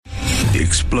The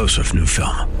explosive new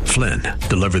film, Flynn,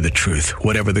 deliver the truth,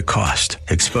 whatever the cost,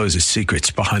 exposes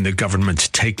secrets behind the government's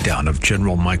takedown of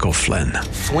General Michael Flynn.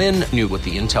 Flynn knew what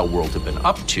the intel world had been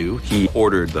up to. He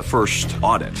ordered the first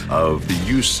audit of the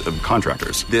use of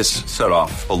contractors. This set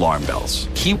off alarm bells.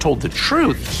 He told the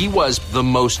truth. He was the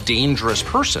most dangerous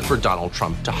person for Donald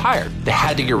Trump to hire. They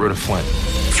had to get rid of Flynn.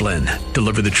 Flynn,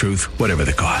 deliver the truth, whatever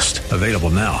the cost. Available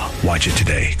now. Watch it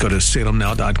today. Go to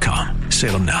salemnow.com.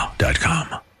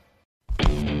 salemnow.com.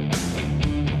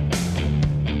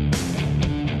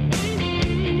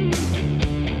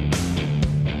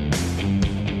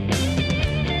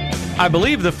 I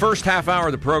believe the first half hour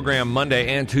of the program Monday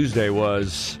and Tuesday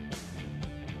was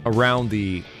around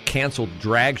the canceled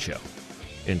drag show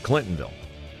in Clintonville.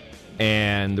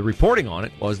 And the reporting on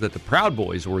it was that the Proud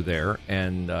Boys were there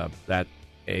and that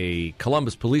a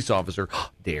Columbus police officer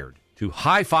dared to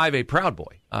high-five a Proud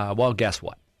Boy. Well, guess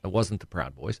what? It wasn't the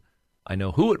Proud Boys. I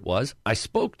know who it was. I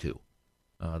spoke to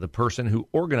the person who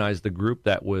organized the group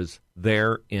that was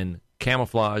there in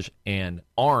camouflage and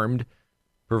armed,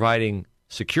 providing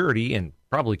security and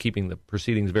probably keeping the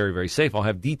proceedings very, very safe. I'll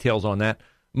have details on that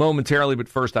momentarily, but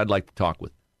first I'd like to talk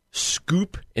with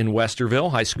Scoop in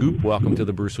Westerville. Hi, Scoop. Welcome to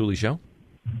the Bruce Hooley Show.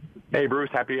 Hey,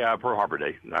 Bruce. Happy Pearl Harbor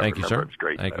Day. Thank you, sir. It's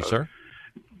great. Thank you, sir.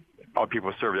 All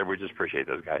people served there, we just appreciate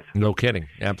those guys. No kidding.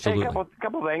 Absolutely. Hey,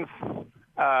 couple things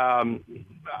about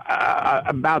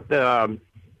the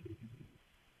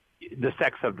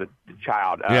sex of the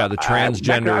child. Yeah, the transgender.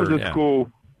 Back when I was in school,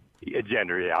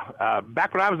 gender, yeah.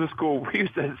 Back when I was in school, we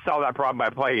used to solve that problem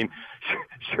by playing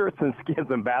shirts and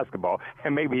skins in basketball,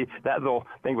 and maybe that little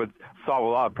thing would solve a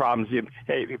lot of problems.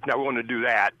 Hey, if you're not willing to do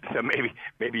that, so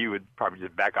maybe you would probably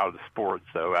just back out of the sport.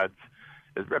 So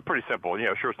it's pretty simple,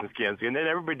 shirts and skins. And then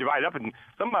everybody divided up, and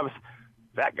some of us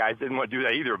fat guys didn't want to do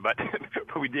that either, but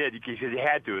we did because you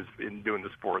had to in doing the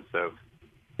sport. So.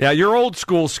 Yeah, you're old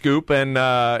school, Scoop, and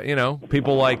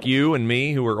people like you and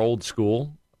me who are old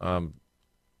school.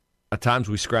 At times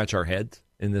we scratch our heads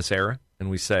in this era and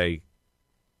we say,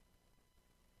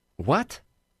 what?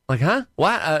 Like, huh?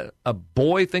 What? A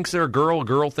boy thinks they're a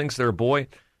girl thinks they're a boy.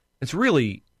 It's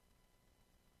really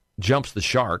jumps the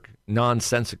shark,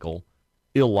 nonsensical,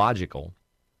 illogical,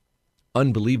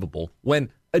 unbelievable.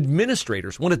 When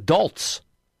adults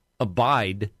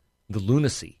abide the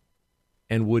lunacy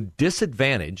and would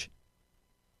disadvantage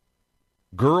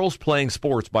girls playing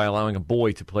sports by allowing a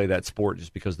boy to play that sport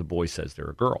just because the boy says they're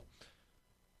a girl.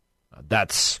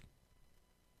 That's,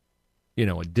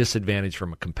 a disadvantage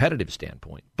from a competitive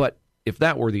standpoint. But if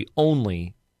that were the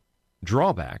only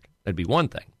drawback, that'd be one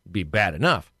thing. It'd be bad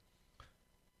enough.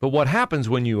 But what happens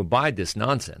when you abide this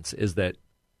nonsense is that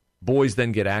boys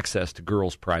then get access to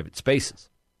girls' private spaces,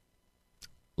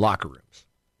 locker rooms,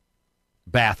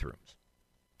 bathrooms.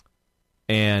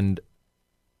 And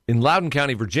in Loudoun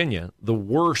County, Virginia, the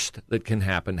worst that can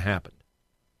happen happened.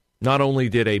 Not only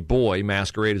did a boy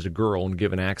masquerade as a girl and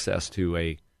given access to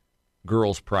a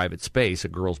girl's private space, a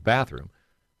girl's bathroom,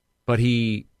 but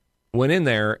he went in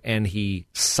there and he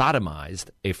sodomized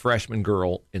a freshman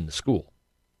girl in the school.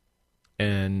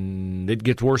 And it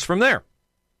gets worse from there.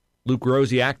 Luke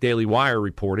Rosiak, Daily Wire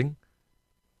reporting,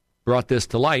 brought this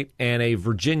to light, and a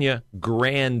Virginia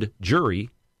grand jury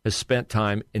has spent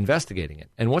time investigating it.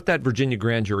 And what that Virginia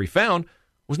grand jury found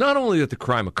was not only that the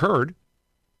crime occurred,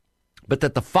 but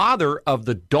that the father of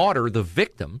the daughter, the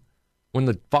victim, when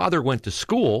the father went to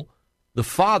school, the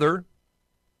father,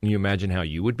 can you imagine how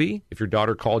you would be if your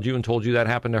daughter called you and told you that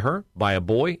happened to her by a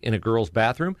boy in a girl's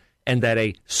bathroom, and that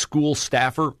a school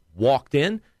staffer walked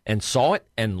in and saw it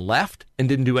and left and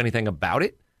didn't do anything about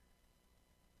it?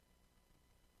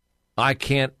 I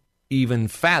can't even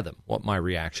fathom what my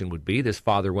reaction would be. This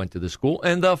father went to the school,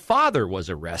 and the father was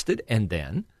arrested, and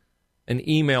then an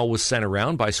email was sent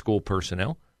around by school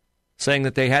personnel saying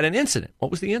that they had an incident. What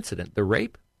was the incident? The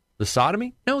rape? The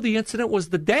sodomy? No, the incident was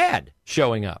the dad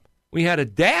showing up. We had a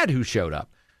dad who showed up.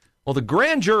 Well, the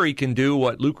grand jury can do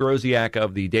what Luke Rosiak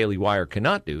of the Daily Wire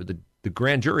cannot do. The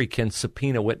grand jury can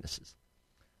subpoena witnesses.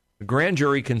 The grand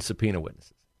jury can subpoena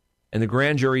witnesses. And the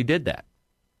grand jury did that.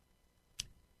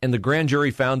 And the grand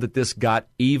jury found that this got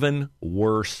even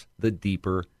worse the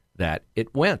deeper that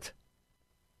it went.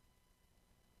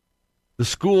 The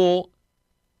school,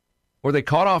 were they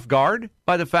caught off guard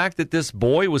by the fact that this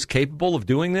boy was capable of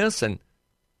doing this and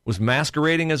was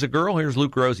masquerading as a girl? Here's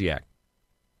Luke Rosiak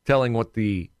telling what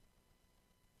the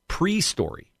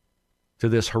pre-story to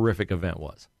this horrific event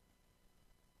was.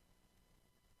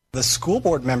 The school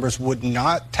board members would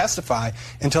not testify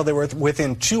until they were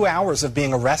within 2 hours of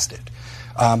being arrested.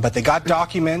 But they got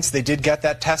documents, they did get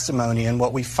that testimony, and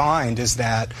what we find is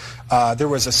that there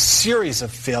was a series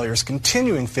of failures,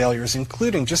 continuing failures,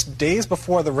 including just days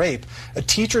before the rape, a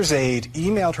teacher's aide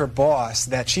emailed her boss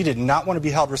that she did not want to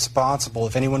be held responsible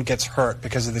if anyone gets hurt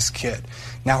because of this kid.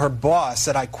 Now her boss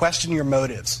said, "I question your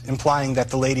motives," implying that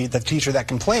the teacher that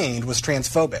complained was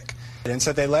transphobic. And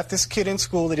so they left this kid in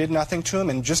school, they did nothing to him,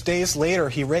 and just days later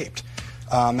he raped.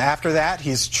 After that,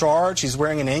 he's charged, he's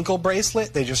wearing an ankle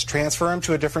bracelet, they just transfer him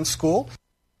to a different school.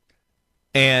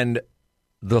 And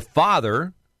the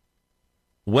father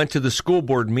went to the school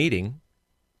board meeting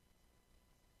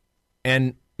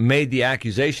and made the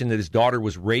accusation that his daughter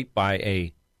was raped by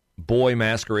a boy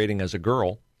masquerading as a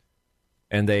girl,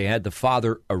 and they had the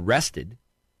father arrested.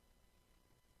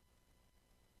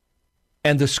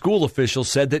 And the school officials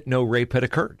said that no rape had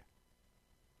occurred.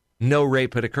 No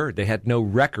rape had occurred. They had no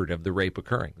record of the rape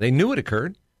occurring. They knew it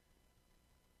occurred.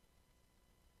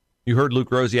 You heard Luke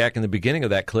Rosiak in the beginning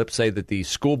of that clip say that the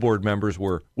school board members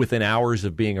were within hours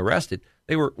of being arrested.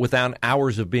 They were within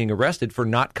hours of being arrested for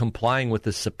not complying with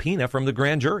the subpoena from the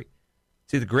grand jury.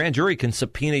 See, the grand jury can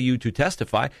subpoena you to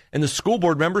testify, and the school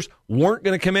board members weren't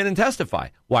going to come in and testify.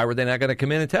 Why were they not going to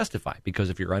come in and testify?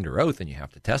 Because if you're under oath and you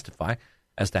have to testify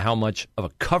as to how much of a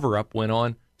cover-up went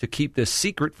on to keep this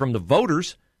secret from the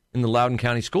voters in the Loudoun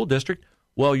County School District,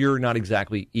 well, you're not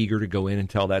exactly eager to go in and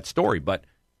tell that story, but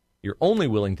you're only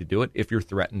willing to do it if you're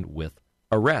threatened with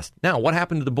arrest. Now, what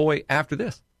happened to the boy after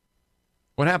this?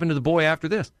 What happened to the boy after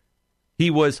this? He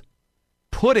was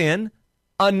put in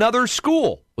another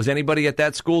school. Was anybody at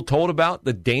that school told about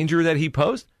the danger that he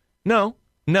posed? No.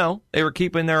 They were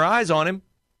keeping their eyes on him.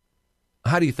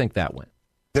 How do you think that went?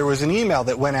 There was an email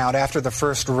that went out after the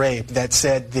first rape that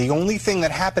said the only thing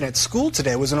that happened at school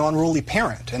today was an unruly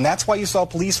parent, and that's why you saw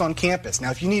police on campus.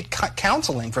 Now, if you need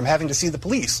counseling from having to see the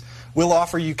police, we'll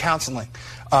offer you counseling.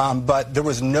 But there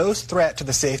was no threat to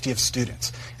the safety of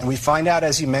students. And we find out,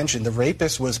 as you mentioned, the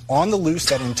rapist was on the loose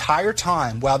that entire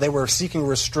time while they were seeking a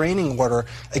restraining order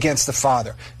against the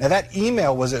father. Now, that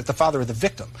email was the father of the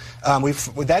victim.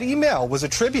 That email was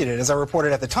attributed, as I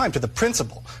reported at the time, to the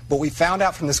principal. But we found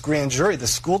out from this grand jury, the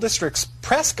school district's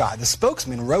press guy, the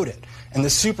spokesman, wrote it, and the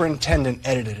superintendent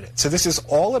edited it. So this is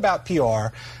all about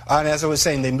PR. And as I was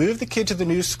saying, they move the kid to the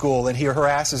new school, and he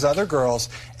harasses other girls,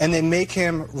 and they make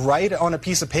him write on a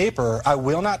piece of paper, "I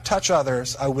will not touch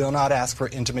others, I will not ask for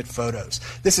intimate photos."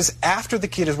 This is after the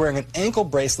kid is wearing an ankle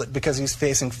bracelet because he's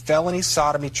facing felony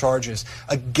sodomy charges.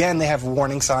 Again, they have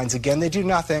warning signs. Again, they do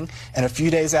nothing. And a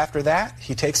few days after that,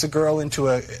 he takes a girl into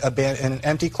an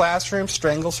empty classroom,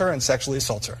 strangles her, and sexually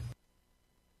assaults her.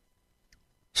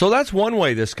 So that's one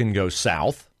way this can go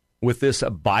south, with this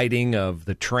abiding of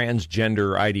the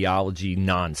transgender ideology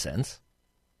nonsense.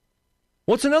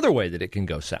 What's another way that it can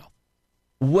go south?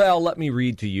 Well, let me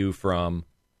read to you from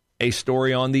a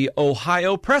story on the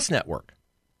Ohio Press Network.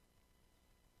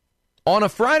 On a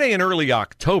Friday in early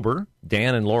October,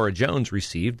 Dan and Laura Jones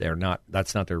received,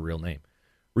 that's not their real name,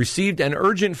 received an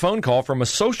urgent phone call from a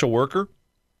social worker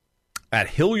at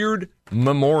Hilliard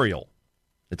Memorial.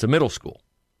 It's a middle school.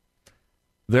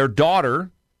 Their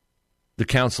daughter, the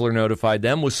counselor notified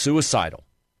them, was suicidal.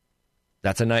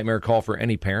 That's a nightmare call for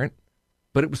any parent,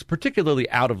 but it was particularly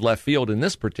out of left field in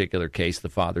this particular case, the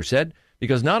father said,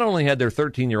 because not only had their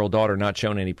 13-year-old daughter not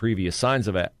shown any previous signs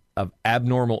of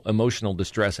abnormal emotional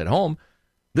distress at home,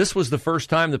 this was the first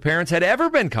time the parents had ever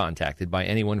been contacted by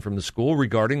anyone from the school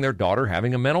regarding their daughter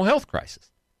having a mental health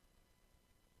crisis.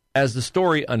 As the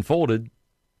story unfolded,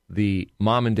 the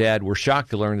mom and dad were shocked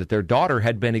to learn that their daughter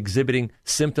had been exhibiting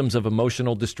symptoms of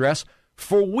emotional distress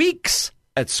for weeks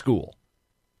at school,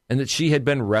 and that she had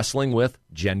been wrestling with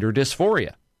gender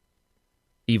dysphoria.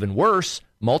 Even worse,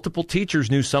 multiple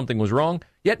teachers knew something was wrong,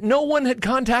 yet no one had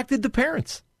contacted the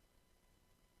parents,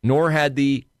 nor had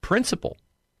the principal,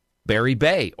 Barry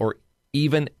Bay, or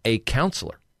even a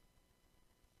counselor.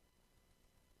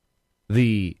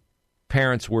 The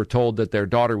parents were told that their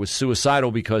daughter was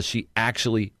suicidal because she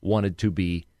actually wanted to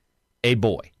be a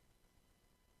boy.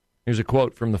 Here's a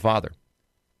quote from the father.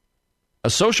 "A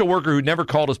social worker who'd never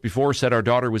called us before said our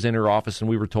daughter was in her office and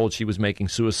we were told she was making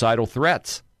suicidal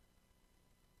threats."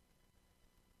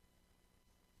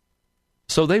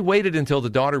 So they waited until the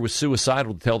daughter was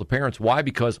suicidal to tell the parents. Why?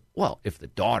 Because, well, if the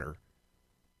daughter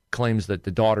claims that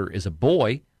the daughter is a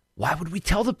boy, why would we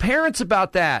tell the parents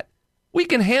about that? We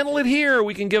can handle it here.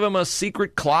 We can give them a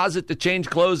secret closet to change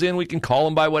clothes in. We can call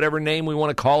them by whatever name we want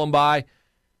to call them by.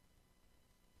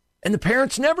 And the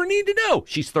parents never need to know.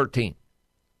 She's 13.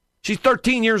 She's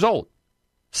 13 years old.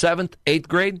 7th, 8th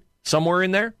grade, somewhere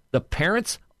in there. The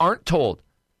parents aren't told.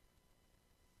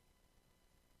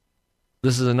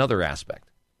 This is another aspect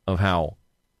of how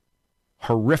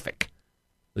horrific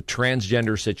the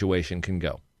transgender situation can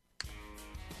go.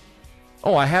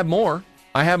 Oh, I have more.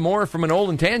 I have more from an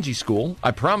Olentangy school.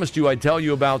 I promised you I'd tell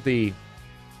you about the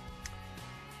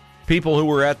people who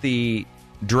were at the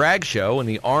drag show and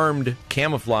the armed,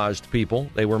 camouflaged people.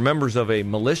 They were members of a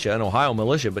militia, an Ohio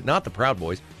militia, but not the Proud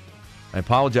Boys. I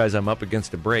apologize, I'm up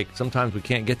against a break. Sometimes we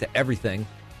can't get to everything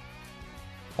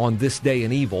on this day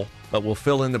in evil, but we'll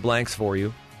fill in the blanks for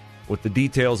you with the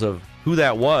details of who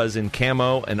that was in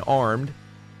camo and armed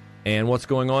and what's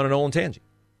going on in Olentangy.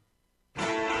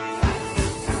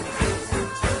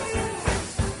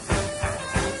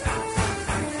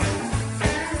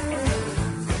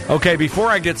 Okay, before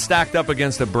I get stacked up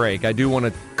against a break, I do want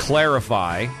to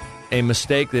clarify a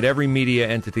mistake that every media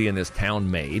entity in this town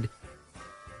made.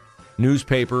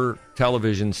 Newspaper,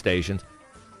 television stations.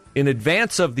 In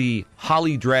advance of the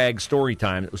Holly Drag story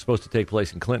time that was supposed to take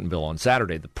place in Clintonville on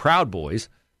Saturday, the Proud Boys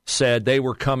said they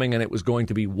were coming and it was going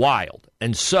to be wild.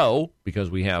 And so, because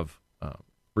we have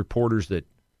reporters that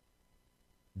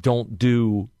don't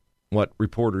do what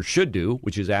reporters should do,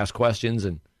 which is ask questions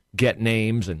and get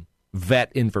names and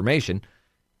vet information,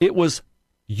 it was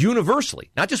universally,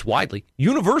 not just widely,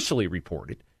 universally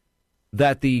reported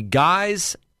that the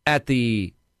guys at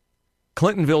the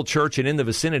Clintonville church and in the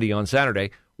vicinity on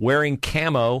Saturday wearing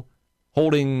camo,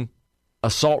 holding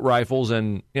assault rifles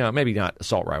and, maybe not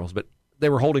assault rifles, but they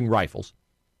were holding rifles,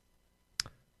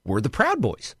 were the Proud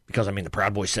Boys. Because, the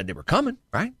Proud Boys said they were coming,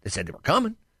 right? They said they were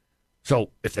coming.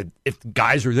 So if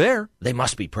guys are there, they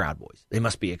must be Proud Boys. They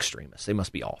must be extremists. They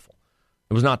must be awful.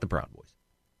 It was not the Proud Boys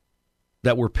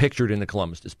that were pictured in the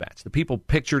Columbus Dispatch. The people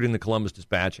pictured in the Columbus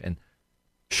Dispatch and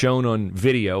shown on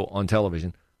video on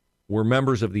television were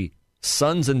members of the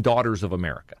Sons and Daughters of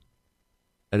America.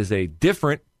 That is a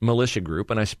different militia group,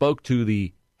 and I spoke to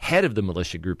the head of the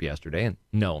militia group yesterday, and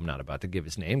no, I'm not about to give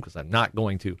his name because I'm not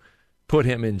going to put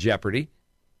him in jeopardy.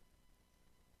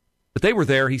 But they were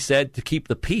there, he said, to keep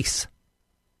the peace.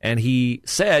 And he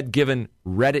said, given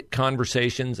Reddit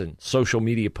conversations and social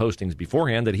media postings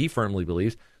beforehand, that he firmly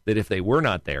believes that if they were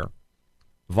not there,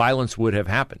 violence would have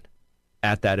happened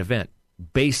at that event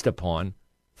based upon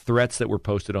threats that were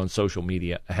posted on social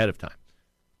media ahead of time.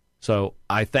 So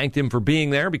I thanked him for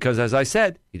being there because, as I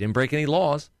said, he didn't break any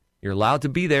laws. You're allowed to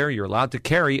be there. You're allowed to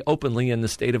carry openly in the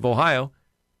state of Ohio.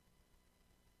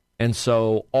 And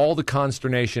so all the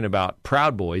consternation about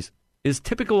Proud Boys is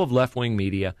typical of left-wing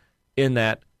media in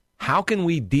that how can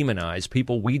we demonize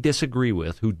people we disagree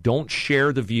with who don't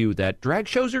share the view that drag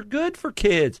shows are good for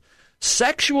kids?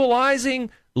 Sexualizing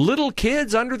little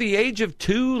kids under the age of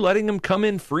 2, letting them come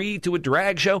in free to a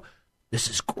drag show. This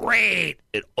is great.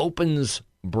 It opens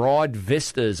broad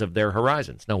vistas of their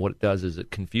horizons. Now, what it does is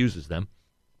it confuses them,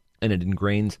 and it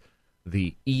ingrains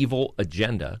the evil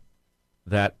agenda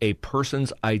that a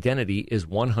person's identity is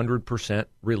 100%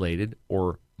 related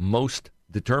or most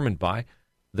determined by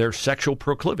their sexual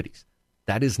proclivities.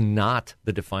 That is not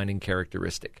the defining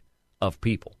characteristic of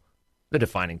people. The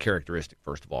defining characteristic,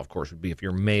 first of all, of course, would be if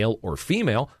you're male or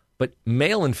female, but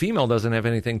male and female doesn't have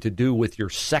anything to do with your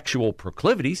sexual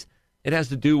proclivities. It has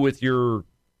to do with your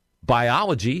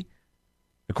biology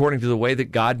according to the way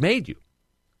that God made you.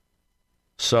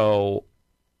 So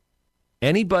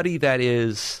anybody that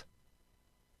is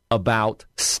about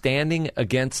standing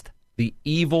against the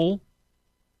evil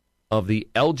of the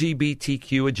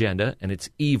LGBTQ agenda, and it's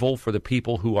evil for the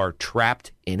people who are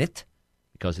trapped in it,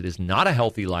 because it is not a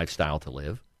healthy lifestyle to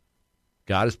live.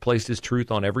 God has placed his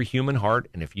truth on every human heart,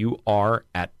 and if you are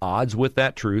at odds with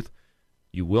that truth,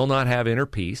 you will not have inner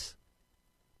peace.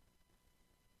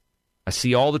 I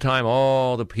see all the time,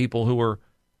 the people who are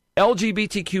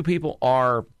LGBTQ people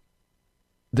are,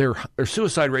 their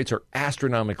suicide rates are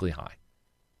astronomically high.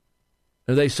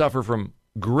 They suffer from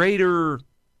greater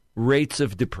rates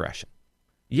of depression.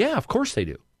 Yeah, of course they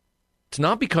do. It's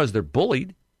not because they're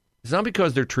bullied. It's not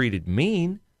because they're treated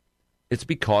mean. It's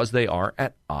because they are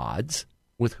at odds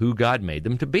with who God made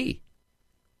them to be.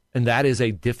 And that is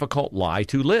a difficult lie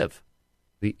to live.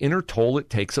 The inner toll it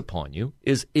takes upon you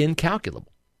is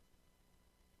incalculable.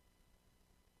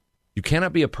 You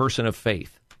cannot be a person of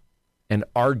faith and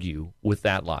argue with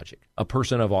that logic, a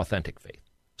person of authentic faith.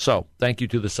 So, thank you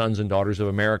to the Sons and Daughters of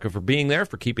America for being there,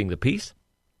 for keeping the peace.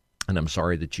 And I'm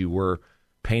sorry that you were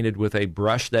painted with a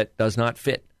brush that does not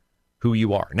fit who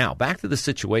you are. Now, back to the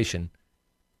situation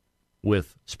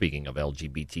with, speaking of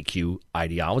LGBTQ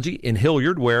ideology, in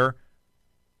Hilliard, where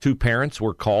 2 parents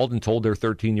were called and told their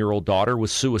 13-year-old daughter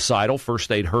was suicidal. First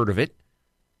they'd heard of it.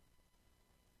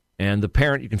 And the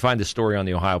parent, you can find this story on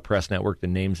the Ohio Press Network. The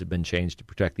names have been changed to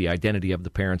protect the identity of the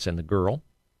parents and the girl.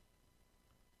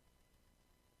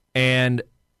 And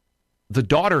the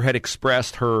daughter had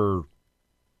expressed her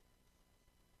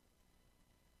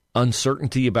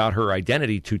uncertainty about her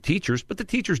identity to teachers, but the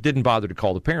teachers didn't bother to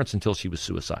call the parents until she was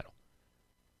suicidal.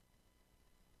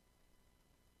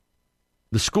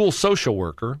 The school social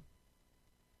worker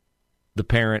the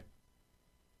parent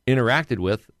interacted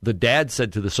with, the dad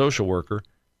said to the social worker,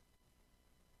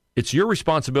 "It's your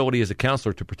responsibility as a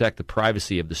counselor to protect the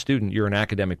privacy of the student. You're an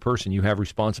academic person. You have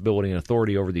responsibility and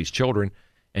authority over these children,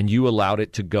 and you allowed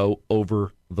it to go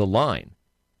over the line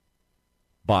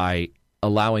by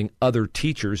allowing other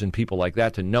teachers and people like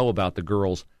that to know about the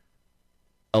girl's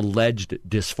alleged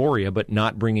dysphoria, but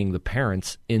not bringing the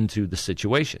parents into the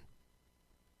situation."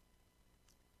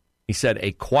 He said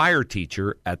a choir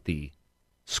teacher at the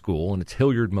school, and it's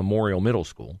Hilliard Memorial Middle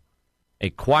School, a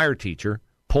choir teacher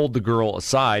pulled the girl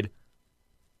aside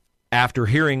after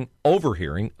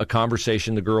overhearing a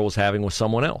conversation the girl was having with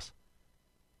someone else,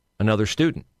 another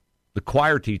student. The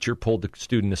choir teacher pulled the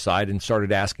student aside and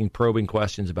started asking probing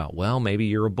questions about, well, maybe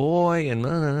you're a boy, and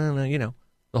the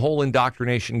whole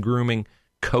indoctrination, grooming,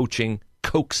 coaching,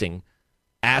 coaxing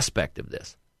aspect of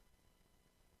this.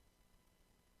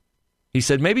 He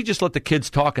said, maybe just let the kids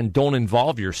talk and don't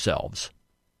involve yourselves.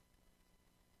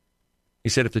 He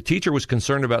said if the teacher was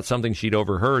concerned about something she'd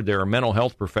overheard, there are mental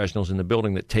health professionals in the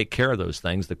building that take care of those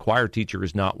things. The choir teacher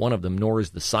is not one of them, nor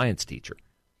is the science teacher.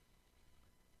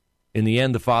 In the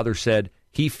end, the father said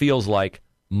he feels like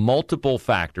multiple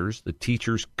factors, the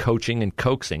teacher's coaching and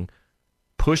coaxing,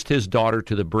 pushed his daughter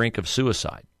to the brink of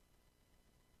suicide.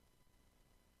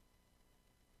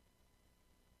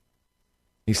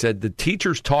 He said the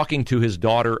teachers talking to his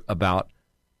daughter about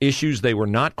issues they were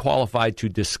not qualified to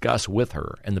discuss with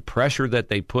her and the pressure that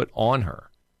they put on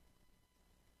her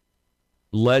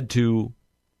led to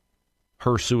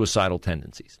her suicidal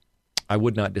tendencies. I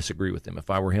would not disagree with him. If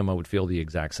I were him, I would feel the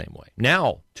exact same way.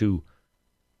 Now to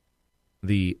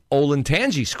the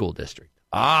Olentangy School District.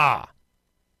 I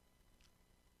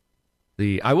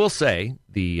will say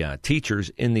the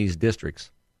teachers in these districts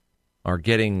are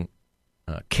getting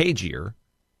cagier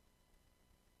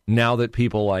now that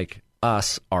people like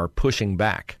us are pushing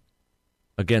back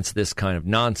against this kind of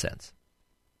nonsense.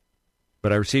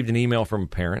 But I received an email from a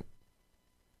parent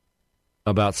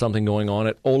about something going on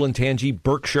at Olentangy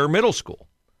Berkshire Middle School.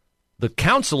 The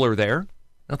counselor there,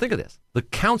 now think of this, the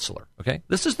counselor, okay?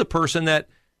 This is the person that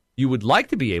you would like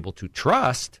to be able to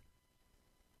trust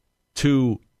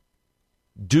to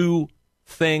do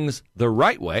things the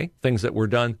right way, things that were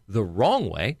done the wrong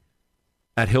way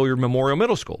at Hilliard Memorial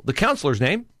Middle School. The counselor's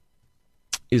name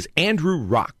is Andrew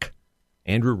Rock.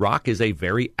 Andrew Rock is a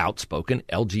very outspoken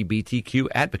LGBTQ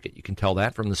advocate. You can tell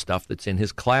that from the stuff that's in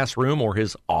his classroom or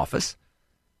his office.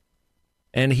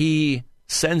 And he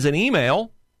sends an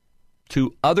email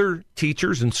to other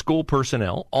teachers and school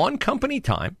personnel on company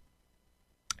time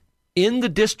in the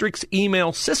district's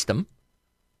email system,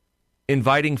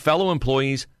 inviting fellow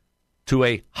employees to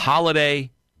a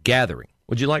holiday gathering.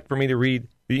 Would you like for me to read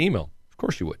the email? Of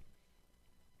course you would.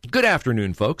 Good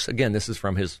afternoon, folks. Again, this is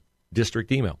from his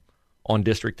district email on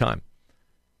district time.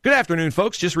 Good afternoon,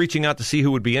 folks. Just reaching out to see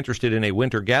who would be interested in a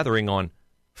winter gathering on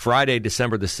Friday,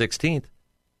 December the 16th.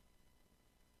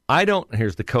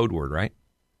 Here's the code word, right?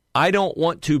 I don't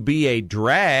want to be a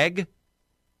drag,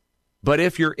 but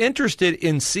if you're interested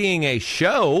in seeing a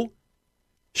show,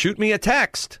 shoot me a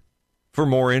text for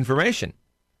more information.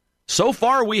 So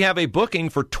far, we have a booking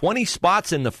for 20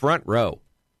 spots in the front row,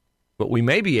 but we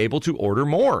may be able to order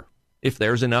more if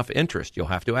there's enough interest. You'll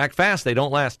have to act fast. They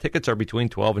don't last. Tickets are between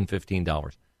 $12 and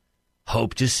 $15.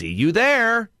 Hope to see you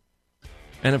there.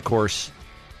 And, of course,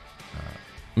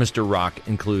 Mr. Rock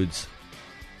includes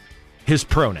his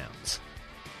pronouns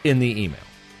in the email.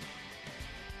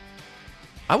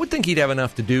 I would think he'd have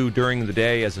enough to do during the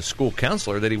day as a school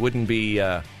counselor that he wouldn't be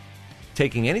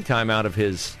taking any time out of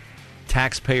his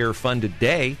taxpayer-funded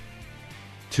day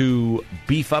to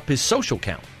beef up his social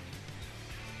count.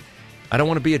 I don't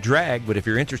want to be a drag, but if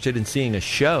you're interested in seeing a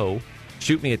show,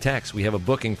 shoot me a text. We have a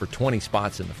booking for 20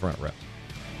 spots in the front row.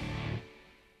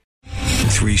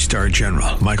 3-star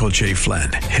General Michael J.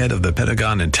 Flynn, head of the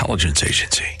Pentagon Intelligence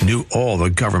Agency, knew all the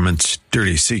government's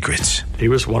dirty secrets. He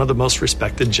was one of the most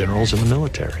respected generals in the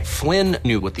military. Flynn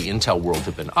knew what the intel world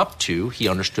had been up to. He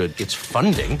understood its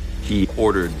funding. He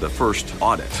ordered the first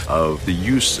audit of the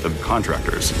use of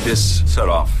contractors. This set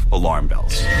off alarm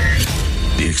bells.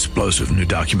 The explosive new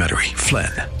documentary,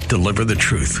 Flynn, deliver the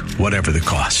truth, whatever the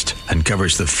cost, and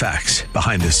covers the facts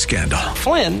behind the scandal.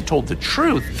 Flynn told the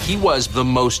truth. He was the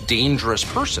most dangerous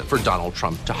person for Donald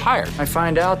Trump to hire. I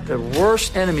find out the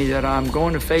worst enemy that I'm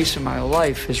going to face in my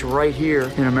life is right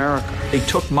here in America. They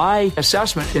took my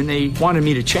assessment and they wanted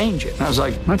me to change it. And I was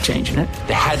like, I'm not changing it.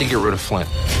 They had to get rid of Flynn.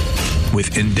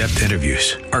 With in-depth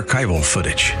interviews, archival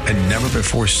footage, and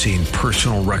never-before-seen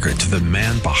personal records of the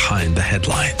man behind the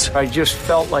headlines. I just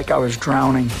felt like I was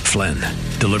drowning. Flynn,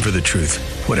 deliver the truth,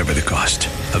 whatever the cost.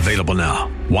 Available now.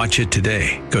 Watch it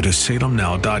today. Go to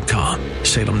salemnow.com.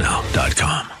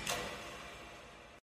 salemnow.com.